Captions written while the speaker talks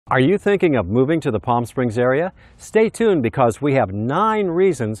Are you thinking of moving to the Palm Springs area? Stay tuned because we have 9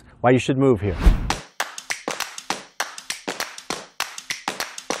 reasons why you should move here.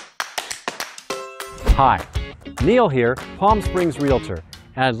 Hi, Neil here, Palm Springs Realtor,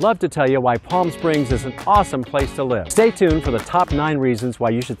 and I'd love to tell you why Palm Springs is an awesome place to live. Stay tuned for the top 9 reasons why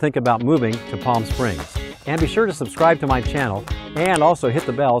you should think about moving to Palm Springs. And be sure to subscribe to my channel and also hit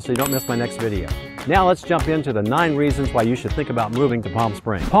the bell so you don't miss my next video. Now let's jump into the 9 reasons why you should think about moving to Palm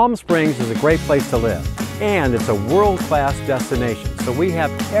Springs. Palm Springs is a great place to live, and it's a world-class destination. So we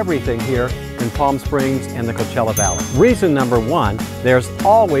have everything here in Palm Springs and the Coachella Valley. Reason number 1, there's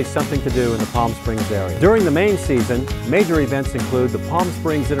always something to do in the Palm Springs area. During the main season, major events include the Palm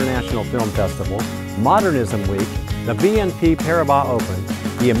Springs International Film Festival, Modernism Week, the BNP Paribas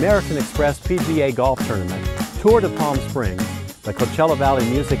Open, the American Express PGA Golf Tournament, Tour de Palm Springs, the Coachella Valley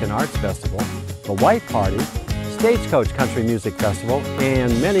Music and Arts Festival, the White Party, Stagecoach Country Music Festival,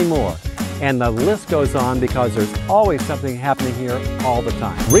 and many more. And the list goes on because there's always something happening here all the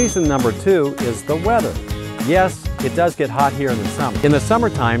time. Reason number 2 is the weather. Yes, it does get hot here in the summer. In the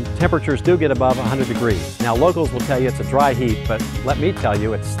summertime, temperatures do get above 100 degrees. Now, locals will tell you it's a dry heat, but let me tell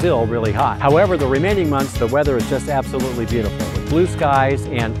you, it's still really hot. However, the remaining months, the weather is just absolutely beautiful, with blue skies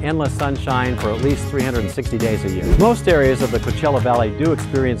and endless sunshine for at least 360 days a year. Most areas of the Coachella Valley do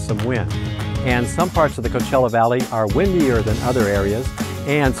experience some wind, and some parts of the Coachella Valley are windier than other areas,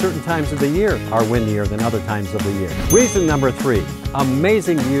 and certain times of the year are windier than other times of the year. Reason number 3,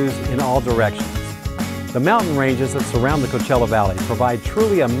 amazing views in all directions. The mountain ranges that surround the Coachella Valley provide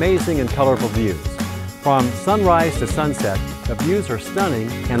truly amazing and colorful views. From sunrise to sunset, the views are stunning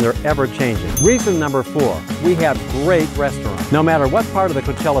and they're ever-changing. Reason number 4, we have great restaurants. No matter what part of the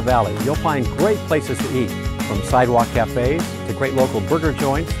Coachella Valley, you'll find great places to eat, from sidewalk cafes to great local burger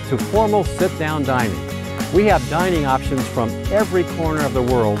joints to formal sit-down dining. We have dining options from every corner of the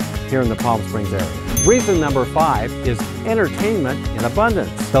world here in the Palm Springs area. Reason number 5 is entertainment in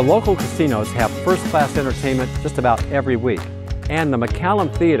abundance. The local casinos have first-class entertainment just about every week. And the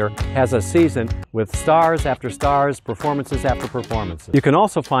McCallum Theater has a season with stars after stars, performances after performances. You can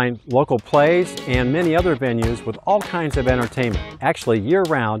also find local plays and many other venues with all kinds of entertainment, actually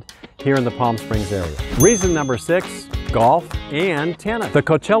year-round, here in the Palm Springs area. Reason number 6, golf and tennis. The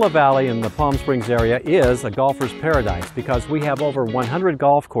Coachella Valley in the Palm Springs area is a golfer's paradise because we have over 100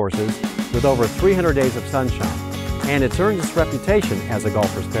 golf courses with over 300 days of sunshine, and it's earned its reputation as a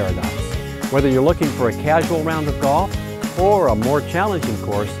golfer's paradise. Whether you're looking for a casual round of golf or a more challenging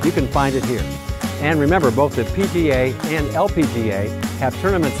course, you can find it here. And remember, both the PGA and LPGA have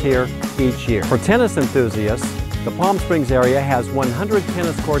tournaments here each year. For tennis enthusiasts, the Palm Springs area has 100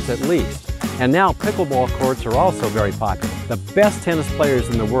 tennis courts at least, and now pickleball courts are also very popular. The best tennis players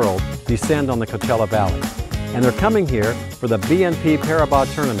in the world descend on the Coachella Valley, and they're coming here for the BNP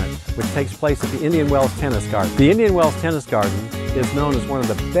Paribas tournament, which takes place at the Indian Wells Tennis Garden. The Indian Wells Tennis Garden is known as one of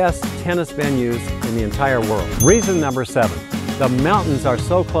the best tennis venues in the entire world. Reason number 7, the mountains are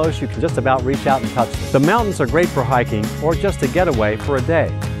so close you can just about reach out and touch them. The mountains are great for hiking or just a getaway for a day.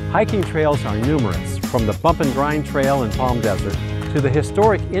 Hiking trails are numerous, from the Bump and Grind Trail in Palm Desert to the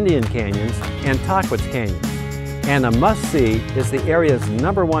historic Indian Canyons and Tahquitz Canyons. And a must-see is the area's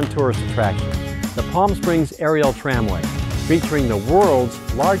 #1 tourist attraction, the Palm Springs Aerial Tramway, featuring the world's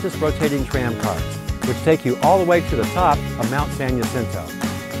largest rotating tram cars, which take you all the way to the top of Mount San Jacinto.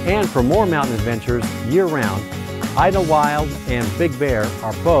 And for more mountain adventures year-round, Idlewild and Big Bear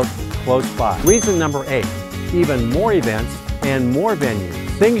are both close by. Reason number 8, even more events and more venues.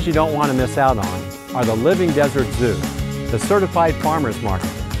 Things you don't want to miss out on are the Living Desert Zoo, the Certified Farmers Market,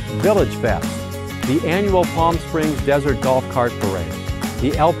 Village Fest, the annual Palm Springs Desert Golf Cart Parade,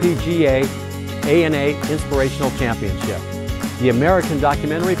 the LPGA A&A Inspirational Championship, the American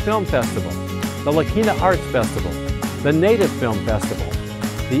Documentary Film Festival, the Lakina Arts Festival, the Native Film Festival,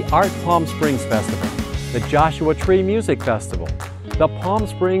 the Art Palm Springs Festival, the Joshua Tree Music Festival, the Palm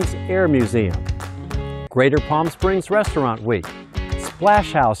Springs Air Museum, Greater Palm Springs Restaurant Week,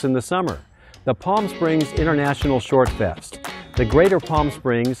 Splash House in the summer, the Palm Springs International Short Fest, the Greater Palm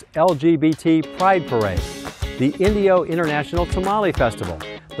Springs LGBT Pride Parade, the Indio International Tamale Festival,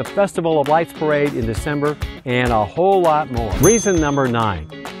 the Festival of Lights Parade in December, and a whole lot more. Reason number 9,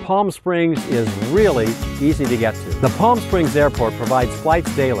 Palm Springs is really easy to get to. The Palm Springs Airport provides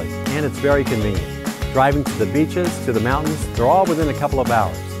flights daily, and it's very convenient. Driving to the beaches, to the mountains, they're all within a couple of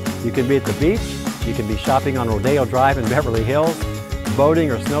hours. You can be at the beach, you can be shopping on Rodeo Drive in Beverly Hills,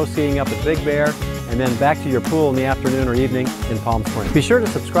 boating or snow skiing up at Big Bear, and then back to your pool in the afternoon or evening in Palm Springs. Be sure to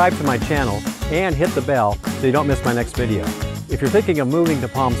subscribe to my channel and hit the bell so you don't miss my next video. If you're thinking of moving to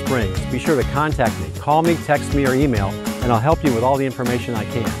Palm Springs, be sure to contact me. Call me, text me, or email and I'll help you with all the information I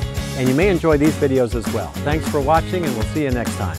can. And you may enjoy these videos as well. Thanks for watching, and we'll see you next time.